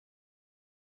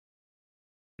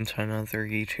to another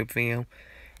YouTube video.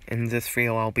 In this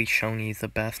video, I'll be showing you the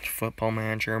best Football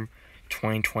Manager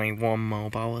 2021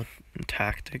 mobile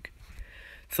tactic.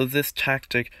 So this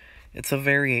tactic, it's a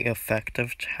very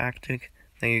effective tactic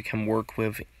that you can work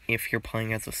with if you're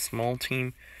playing as a small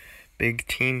team, big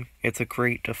team. It's a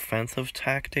great defensive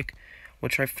tactic,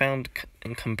 which I found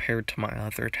compared to my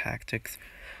other tactics,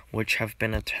 which have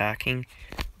been attacking.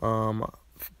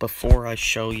 Before I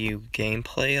show you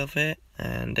gameplay of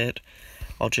it,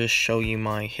 I'll just show you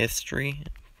my history.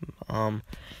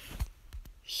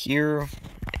 Here,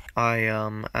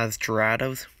 as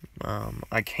Dorados,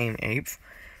 I came 8th,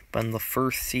 but in the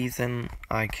first season,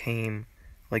 I came,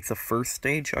 the first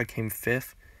stage, I came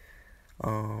 5th,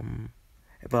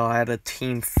 but I had a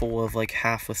team full of,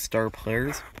 half a star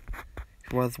players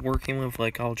who I was working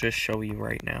with, I'll just show you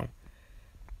right now.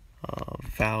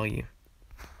 Value.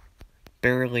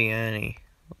 Barely any.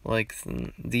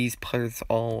 These players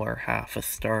all are half a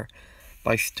star,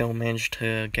 but I still managed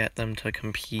to get them to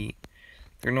compete.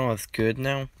 They're not as good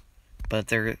now, but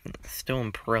they're still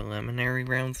in preliminary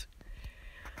rounds.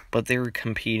 But they were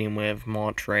competing with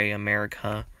Monterey,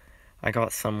 America. I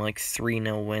got some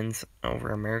 3-0 wins over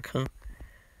America.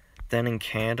 Then in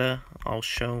Canada, I'll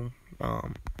show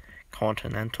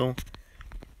Continental.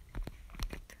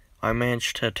 I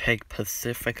managed to take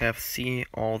Pacific FC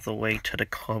all the way to the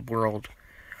Club World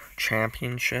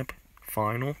Championship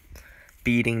final,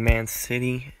 beating Man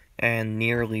City and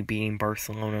nearly beating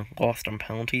Barcelona, lost on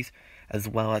penalties, as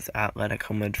well as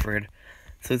Atletico Madrid.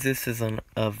 So this is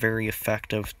a very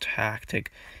effective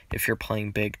tactic if you're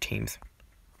playing big teams.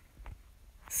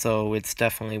 So it's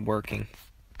definitely working.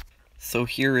 So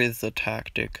here is the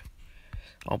tactic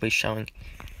I'll be showing.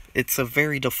 It's a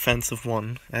very defensive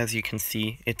one, as you can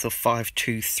see. It's a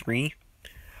 5-2-3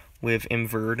 with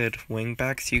inverted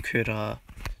wingbacks. You could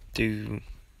do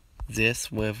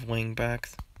this with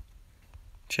wingbacks,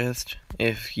 just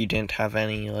if you didn't have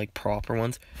any proper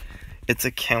ones. It's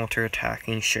a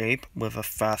counter-attacking shape with a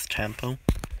fast tempo.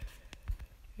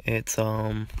 It's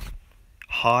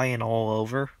high and all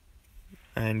over,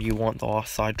 and you want the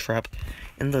offside trap.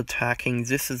 In the attacking,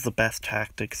 this is the best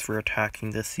tactics for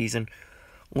attacking this season.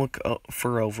 Look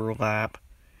for overlap,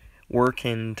 work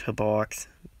into box,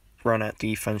 run at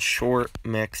defense, short,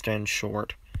 mixed, and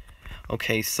short.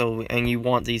 Okay, so, and you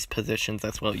want these positions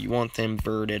as well. You want the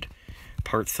inverted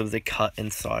parts of the cut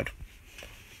inside.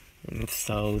 And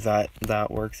so that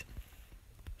works.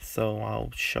 So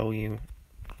I'll show you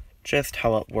just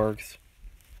how it works.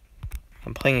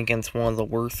 I'm playing against one of the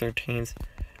worser teams.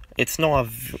 It's not a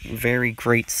very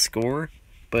great score,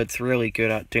 but it's really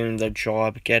good at doing the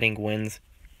job, getting wins.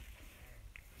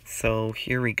 So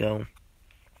here we go.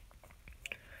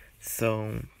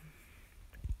 So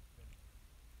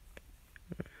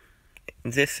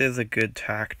this is a good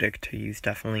tactic to use,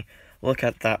 definitely. Look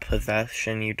at that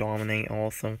possession, you dominate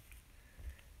also.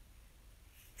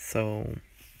 So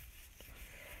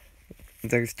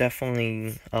there's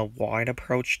definitely a wide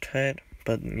approach to it,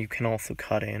 but you can also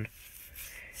cut in.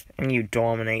 And you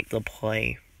dominate the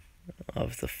play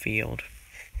of the field.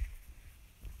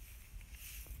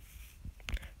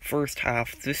 First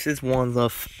half, this is one of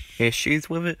the issues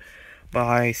with it, but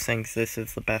I think this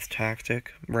is the best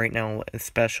tactic right now,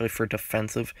 especially for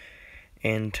defensive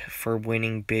and for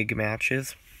winning big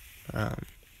matches.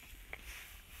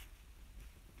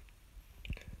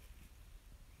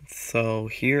 So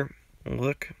here,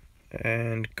 look,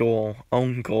 and goal,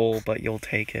 own goal, but you'll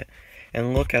take it.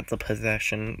 And look at the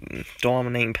possession,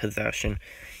 dominating possession.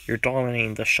 You're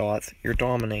dominating the shots, you're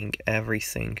dominating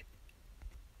everything.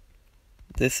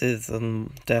 This is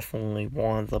definitely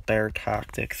one of the better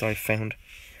tactics I found.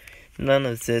 None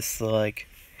of this,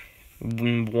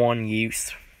 one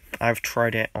use. I've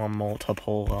tried it on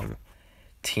multiple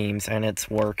teams, and it's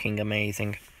working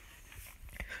amazing.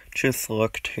 Just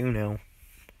look, 2-0.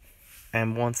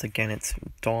 And once again, it's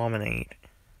dominate.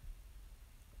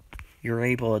 You're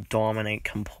able to dominate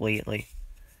completely.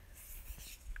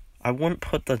 I wouldn't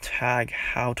put the tag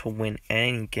how to win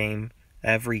any game,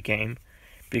 every game,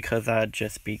 because that'd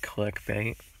just be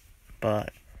clickbait,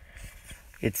 but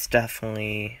it's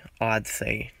definitely, I'd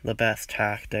say, the best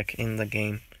tactic in the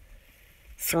game.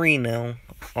 3-0,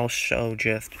 I'll show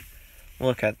just,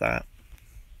 look at that.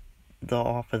 The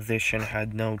opposition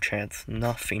had no chance,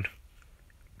 nothing.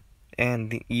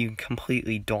 And you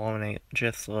completely dominate,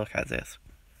 just look at this.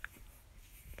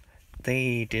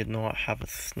 They did not have a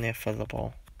sniff of the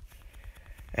ball.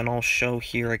 And I'll show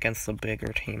here against the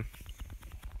bigger team.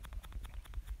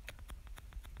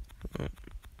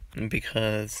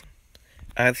 Because,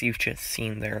 as you've just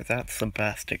seen there, that's the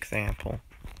best example.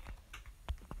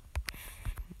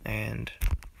 And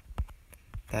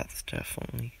That's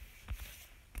definitely.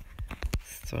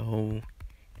 So,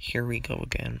 here we go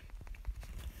again.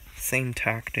 Same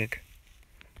tactic.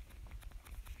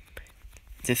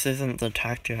 This isn't the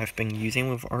tactic I've been using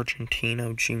with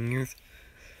Argentino Juniors,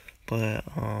 but,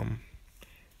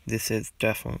 this is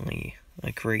definitely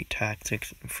a great tactic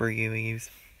for you to use.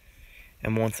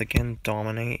 And once again,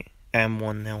 dominate and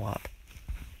 1-0 up.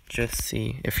 Just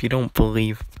see. If you don't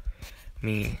believe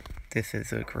me, this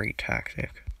is a great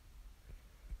tactic.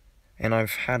 And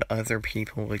I've had other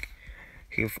people like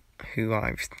who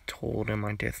I've told in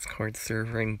my Discord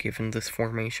server and given this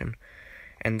formation,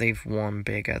 and they've won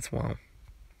big as well.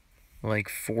 Like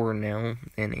 4-0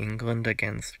 in England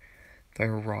against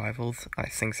their rivals. I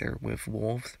think they're with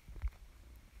Wolves.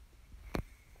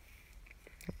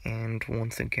 And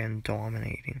once again,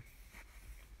 dominating.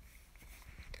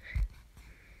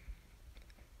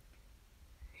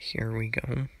 Here we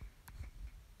go.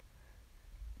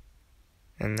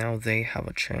 And now they have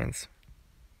a chance.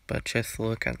 But just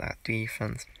look at that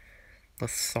defense. The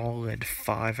solid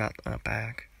 5 at the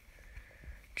back.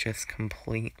 Just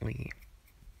completely.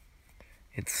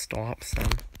 It stops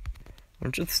them.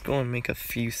 I'm just going to make a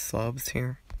few subs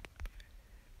here.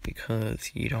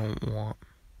 Because you don't want.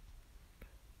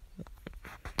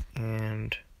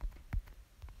 And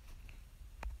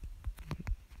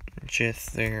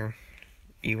just there,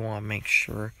 you want to make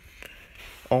sure.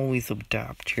 Always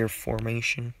adapt to your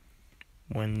formation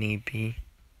when need be.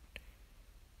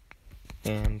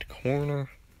 And corner.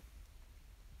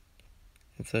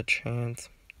 It's a chance.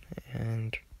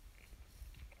 And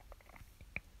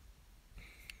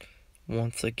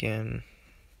once again.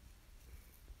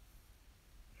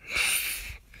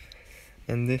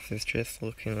 And this is just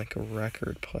looking like a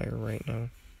record player right now.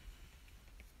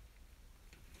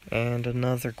 And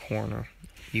another corner.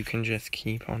 You can just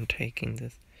keep on taking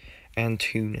this. And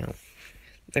 2-0.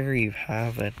 There you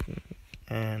have it.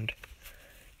 And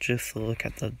just look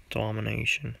at the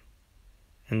domination.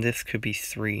 And this could be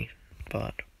 3,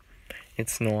 but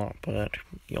it's not, but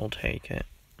you'll take it.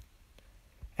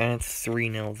 And it's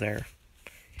 3-0 there.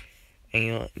 And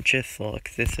you just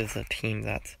look, this is a team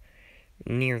that's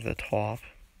near the top.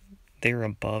 They're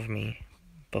above me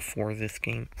before this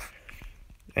game.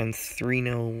 And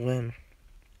 3-0 win.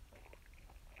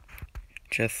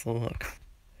 Just look.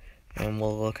 And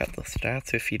we'll look at the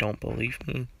stats if you don't believe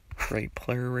me. Great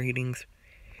player ratings.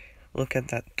 Look at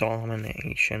that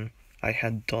domination. I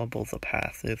had double the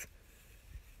passes.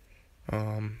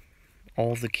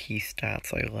 All the key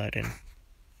stats I let in.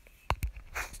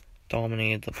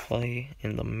 Dominated the play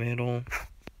in the middle.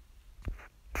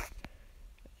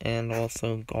 And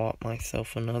also got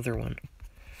myself another one.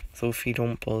 So if you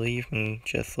don't believe me,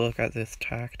 just look at this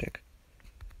tactic.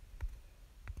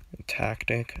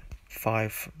 Tactic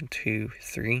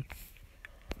 5-2-3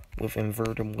 with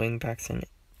inverted wingbacks and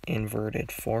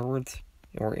inverted forwards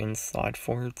or inside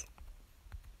forwards.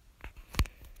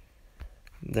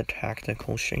 The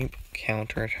tactical shape,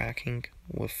 counter-attacking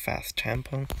with fast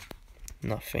tempo,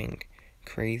 nothing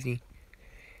crazy.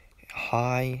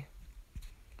 High,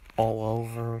 all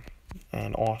over,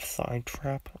 and offside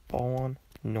trap, all on,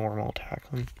 normal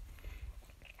tackling.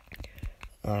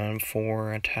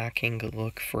 For attacking,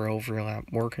 look for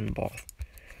overlap, working balls.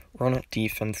 Run at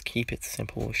defense, keep it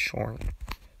simple, short.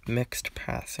 Mixed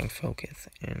passing focus,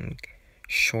 and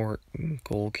short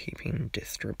goalkeeping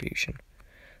distribution.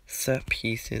 Set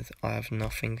pieces, I have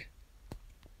nothing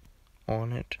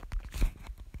on it,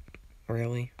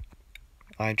 really.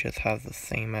 I just have the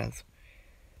same as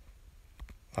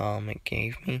it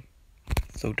gave me,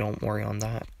 so don't worry on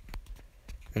that.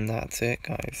 And that's it,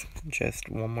 guys. Just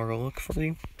one more look for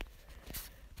you.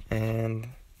 And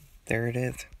there it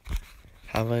is.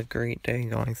 Have a great day,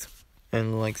 guys.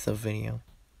 And like the video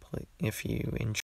if you enjoy.